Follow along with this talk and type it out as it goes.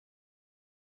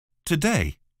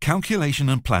Today, calculation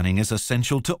and planning is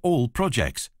essential to all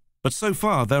projects, but so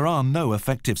far there are no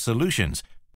effective solutions.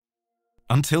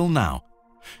 Until now,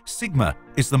 Sigma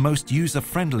is the most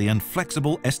user-friendly and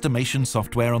flexible estimation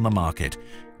software on the market,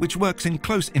 which works in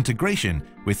close integration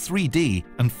with 3D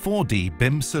and 4D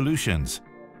BIM solutions.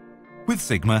 With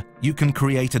Sigma, you can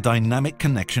create a dynamic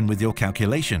connection with your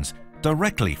calculations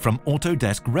directly from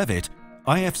Autodesk Revit,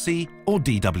 IFC or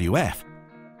DWF.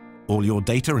 All your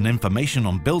data and information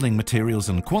on building materials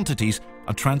and quantities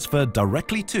are transferred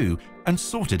directly to and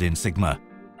sorted in Sigma.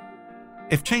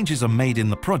 If changes are made in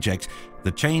the project,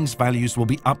 the change values will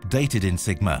be updated in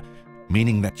Sigma,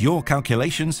 meaning that your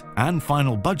calculations and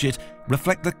final budget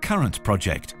reflect the current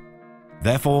project.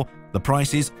 Therefore, the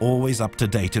price is always up to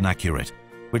date and accurate,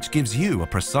 which gives you a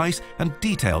precise and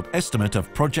detailed estimate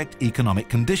of project economic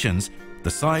conditions,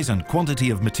 the size and quantity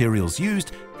of materials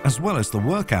used, as well as the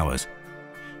work hours.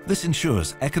 This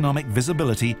ensures economic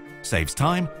visibility, saves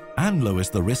time, and lowers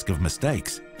the risk of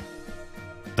mistakes.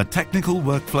 The technical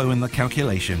workflow in the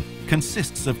calculation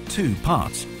consists of two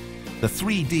parts: the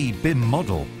 3D BIM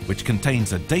model, which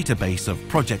contains a database of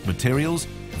project materials,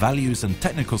 values and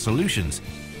technical solutions,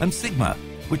 and Sigma,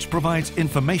 which provides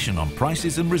information on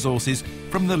prices and resources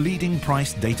from the leading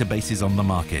price databases on the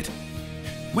market.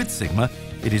 With Sigma,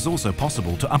 it is also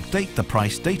possible to update the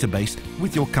price database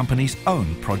with your company's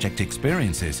own project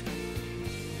experiences.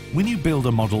 When you build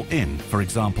a model in, for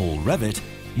example, Revit,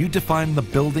 you define the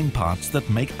building parts that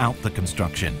make out the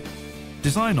construction.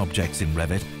 Design objects in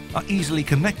Revit are easily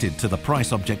connected to the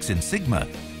price objects in Sigma,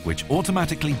 which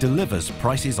automatically delivers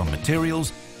prices on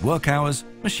materials, work hours,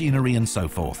 machinery, and so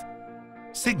forth.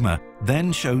 Sigma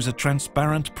then shows a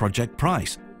transparent project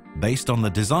price based on the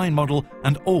design model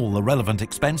and all the relevant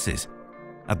expenses.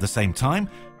 At the same time,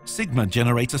 Sigma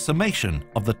generates a summation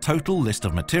of the total list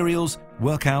of materials,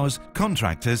 work hours,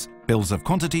 contractors, bills of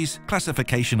quantities,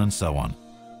 classification, and so on.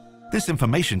 This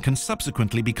information can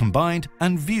subsequently be combined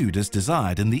and viewed as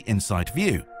desired in the Insight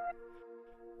view.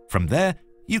 From there,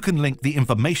 you can link the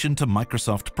information to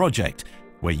Microsoft Project,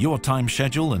 where your time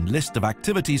schedule and list of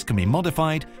activities can be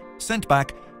modified, sent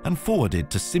back, and forwarded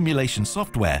to simulation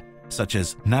software such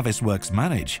as Naviswork's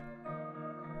Manage.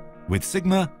 With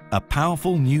Sigma, a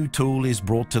powerful new tool is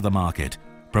brought to the market,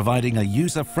 providing a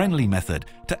user-friendly method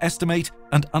to estimate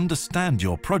and understand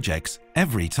your projects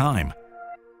every time.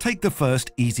 Take the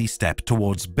first easy step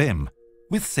towards BIM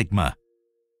with Sigma.